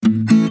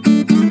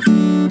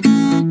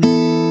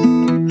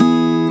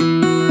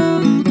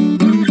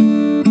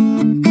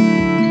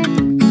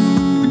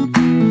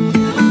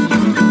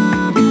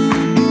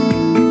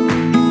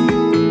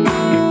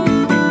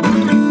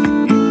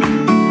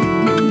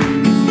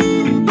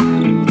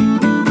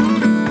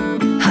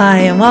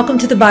Hi, and welcome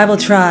to the Bible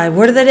Tribe.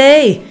 Word of the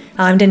Day.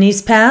 I'm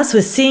Denise Pass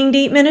with Seeing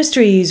Deep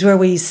Ministries, where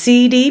we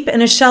see deep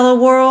in a shallow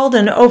world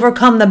and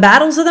overcome the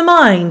battles of the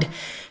mind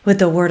with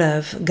the Word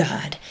of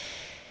God.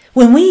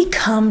 When we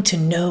come to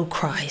know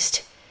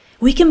Christ,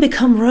 we can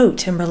become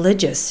rote and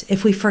religious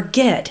if we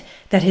forget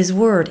that His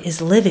Word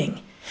is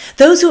living.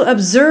 Those who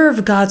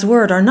observe God's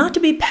Word are not to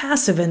be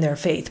passive in their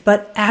faith,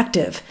 but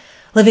active,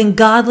 living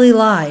godly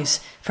lives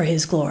for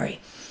His glory.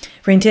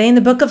 Reading today in the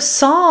book of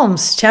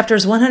Psalms,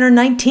 chapters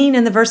 119,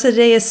 and the verse of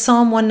the day is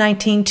Psalm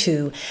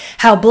 119:2.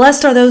 How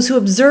blessed are those who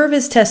observe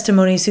His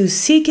testimonies, who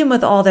seek Him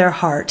with all their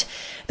heart.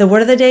 The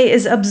word of the day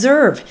is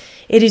observe.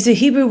 It is the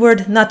Hebrew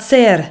word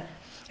naw-tsar.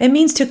 It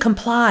means to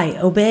comply,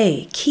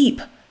 obey,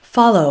 keep,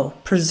 follow,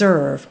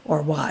 preserve,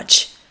 or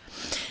watch.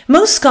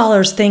 Most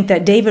scholars think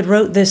that David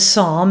wrote this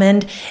psalm,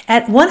 and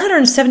at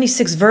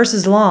 176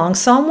 verses long,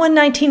 Psalm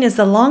 119 is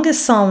the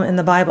longest psalm in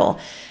the Bible.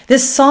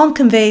 This psalm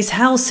conveys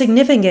how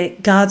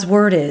significant God's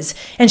word is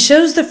and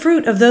shows the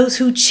fruit of those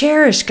who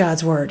cherish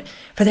God's word,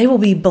 for they will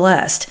be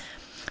blessed.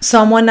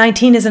 Psalm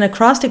 119 is an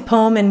acrostic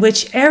poem in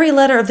which every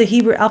letter of the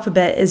Hebrew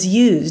alphabet is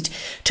used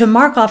to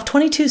mark off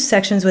 22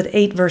 sections with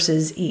 8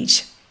 verses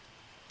each.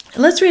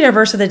 Let's read our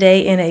verse of the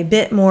day in a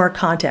bit more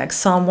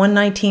context. Psalm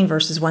 119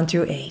 verses 1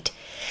 through 8.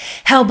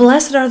 How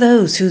blessed are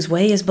those whose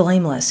way is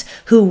blameless,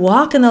 who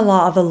walk in the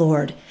law of the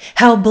Lord.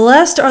 How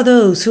blessed are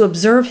those who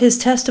observe His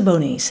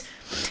testimonies,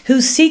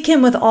 who seek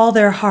Him with all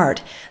their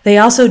heart. They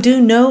also do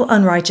no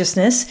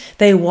unrighteousness.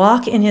 They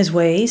walk in His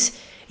ways.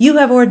 You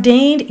have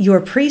ordained your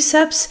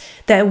precepts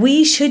that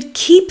we should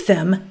keep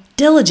them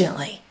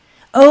diligently.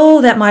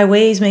 Oh, that my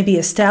ways may be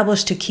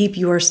established to keep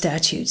your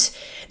statutes.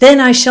 Then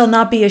I shall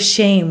not be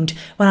ashamed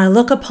when I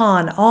look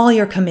upon all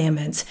your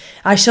commandments.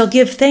 I shall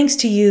give thanks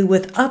to you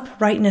with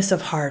uprightness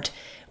of heart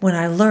when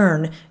I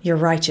learn your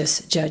righteous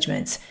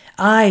judgments.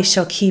 I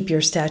shall keep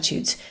your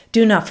statutes.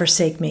 Do not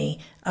forsake me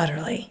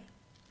utterly.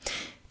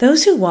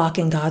 Those who walk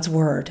in God's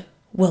word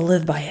will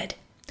live by it,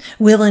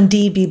 will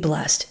indeed be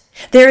blessed.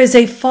 There is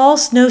a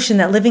false notion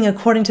that living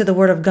according to the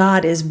word of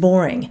God is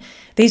boring.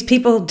 These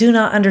people do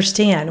not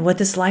understand what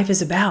this life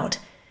is about.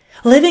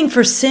 Living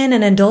for sin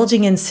and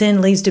indulging in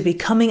sin leads to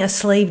becoming a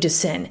slave to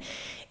sin.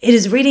 It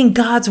is reading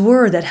God's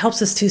word that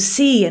helps us to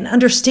see and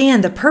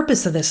understand the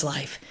purpose of this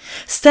life.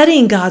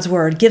 Studying God's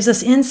word gives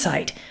us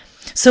insight,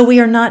 so we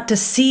are not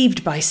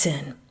deceived by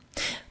sin.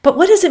 But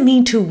what does it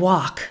mean to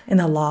walk in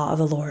the law of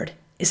the Lord?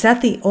 Is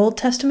that the Old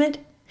Testament?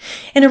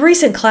 In a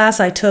recent class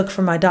I took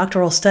for my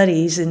doctoral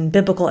studies in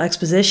biblical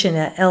exposition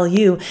at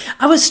LU,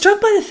 I was struck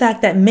by the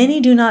fact that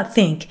many do not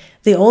think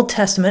the Old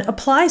Testament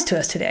applies to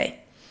us today.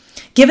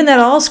 Given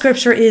that all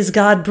Scripture is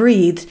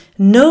God-breathed,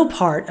 no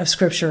part of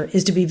Scripture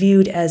is to be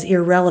viewed as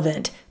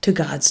irrelevant to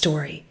God's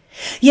story.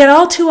 Yet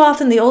all too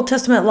often the Old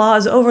Testament law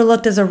is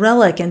overlooked as a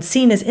relic and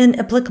seen as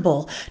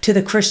inapplicable to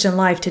the Christian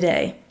life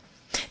today.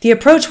 The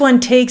approach one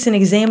takes in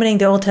examining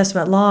the Old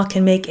Testament law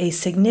can make a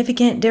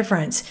significant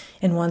difference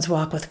in one's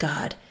walk with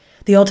God.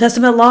 The Old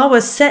Testament law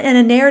was set in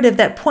a narrative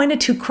that pointed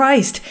to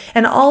Christ,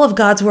 and all of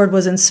God's word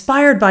was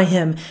inspired by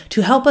Him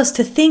to help us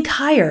to think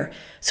higher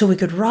so we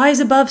could rise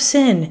above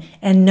sin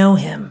and know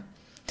Him.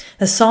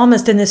 The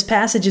psalmist in this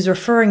passage is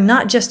referring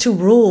not just to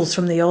rules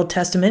from the Old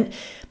Testament,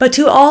 but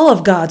to all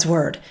of God's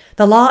word.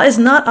 The law is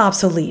not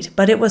obsolete,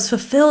 but it was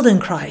fulfilled in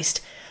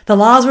Christ. The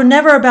laws were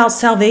never about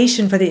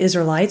salvation for the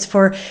Israelites,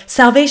 for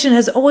salvation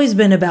has always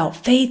been about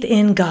faith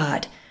in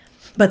God.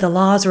 But the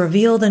laws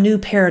reveal the new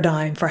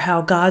paradigm for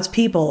how God's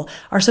people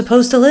are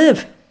supposed to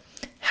live.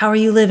 How are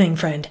you living,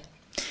 friend?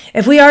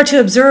 If we are to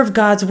observe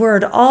God's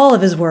word, all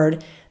of His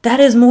word, that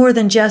is more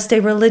than just a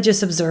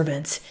religious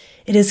observance.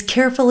 It is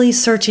carefully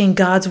searching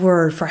God's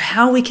word for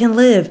how we can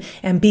live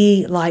and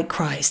be like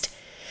Christ.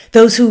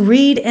 Those who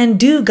read and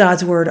do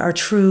God's word are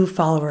true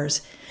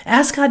followers.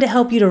 Ask God to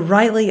help you to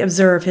rightly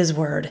observe His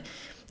word.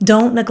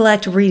 Don't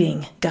neglect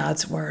reading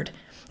God's word.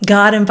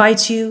 God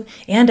invites you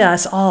and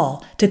us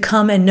all to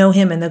come and know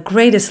Him in the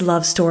greatest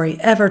love story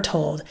ever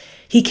told.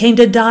 He came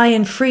to die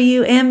and free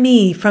you and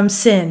me from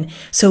sin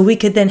so we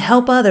could then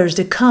help others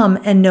to come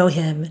and know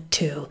Him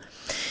too.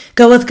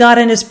 Go with God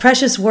and His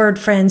precious word,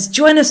 friends.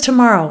 Join us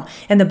tomorrow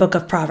in the book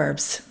of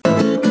Proverbs.